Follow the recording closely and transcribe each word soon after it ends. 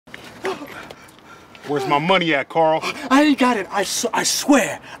Where's my money at, Carl? I ain't got it. I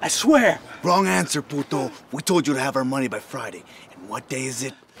swear. I swear. Wrong answer, puto. We told you to have our money by Friday. And what day is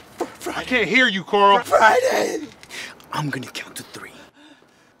it? Friday. I can't hear you, Carl. Friday. I'm gonna count to 3.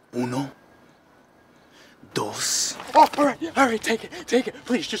 Uno. Dos. Oh, all right, take it.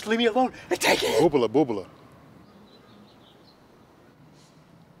 Please, just leave me alone. Take it. Bubala.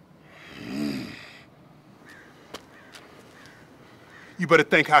 You better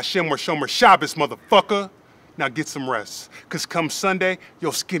thank Hashem or Shomer Shabbos, motherfucker. Now get some rest, cause come Sunday,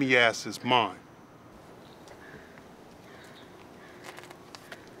 your skinny ass is mine.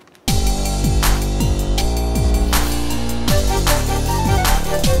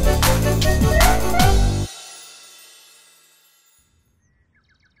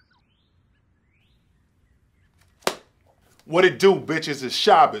 What it do, bitches, is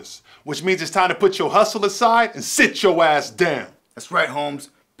Shabbos, which means it's time to put your hustle aside and sit your ass down. That's right, Holmes.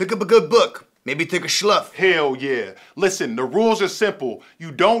 Pick up a good book. Maybe take a schluff. Hell yeah. Listen, the rules are simple. You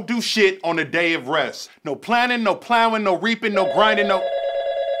don't do shit on the day of rest. No planning, no plowing, no reaping, no grinding, no...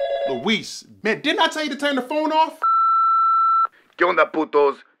 Luis, man, didn't I tell you to turn the phone off? ¿Qué onda,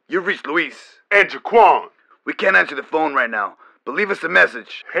 putos? You've reached Luis. And Jaquann. We can't answer the phone right now, but leave us a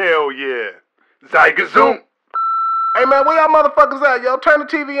message. Hell yeah. Zygazoom. Hey man, where y'all motherfuckers at, yo? Turn the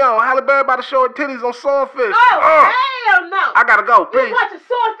TV on. Halle Berry about to show her titties on Swordfish. Oh, hell no! I gotta go, peace. You watching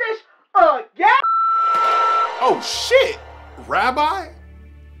Swordfish again? Oh shit! Rabbi?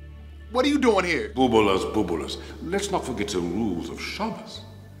 What are you doing here? Bubalas. Let's not forget the rules of Shabbos.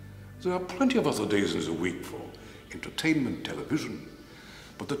 There are plenty of other days in the week for entertainment, television.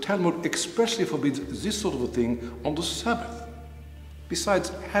 But the Talmud expressly forbids this sort of a thing on the Sabbath.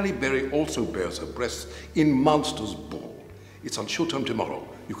 Besides, Halle Berry also bears her breasts in Monsters Ball. It's on Showtime tomorrow.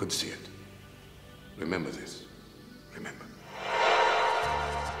 You can see it. Remember this. Remember.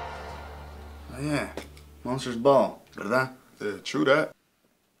 Oh yeah, Monsters Ball, ¿verdad? Yeah, true that.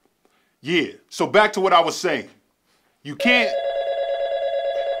 Yeah, so back to what I was saying. You can't...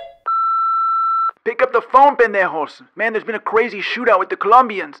 Pick up the phone, pendejos. Man, there's been a crazy shootout with the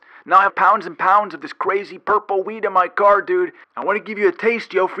Colombians. Now I have pounds and pounds of this crazy purple weed in my car, dude. I want to give you a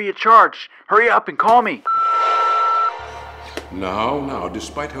taste, yo, free of charge. Hurry up and call me. Now,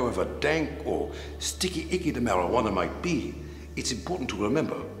 despite however dank or sticky icky the marijuana might be, it's important to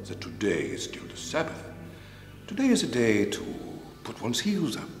remember that today is still the Sabbath. Today is a day to put one's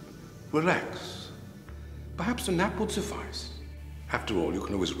heels up, relax. Perhaps a nap would suffice. After all, you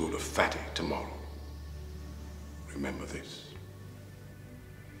can always roll a fatty tomorrow. Remember this.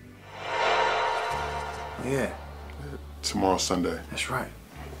 Oh yeah. Tomorrow's Sunday. That's right.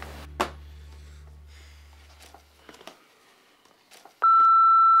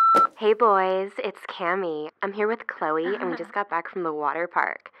 Hey boys, it's Cammie. I'm here with Chloe and we just got back from the water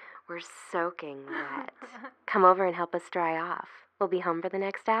park. We're soaking wet. Come over and help us dry off. We'll be home for the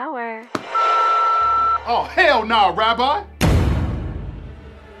next hour. Oh, hell no, Rabbi!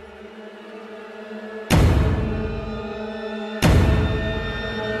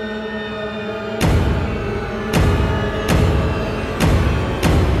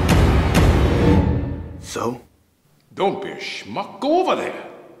 So? Don't be a schmuck. Go over there.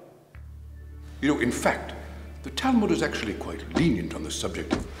 You know, in fact, the Talmud is actually quite lenient on the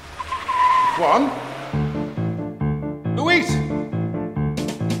subject of... Jaquann? Luis!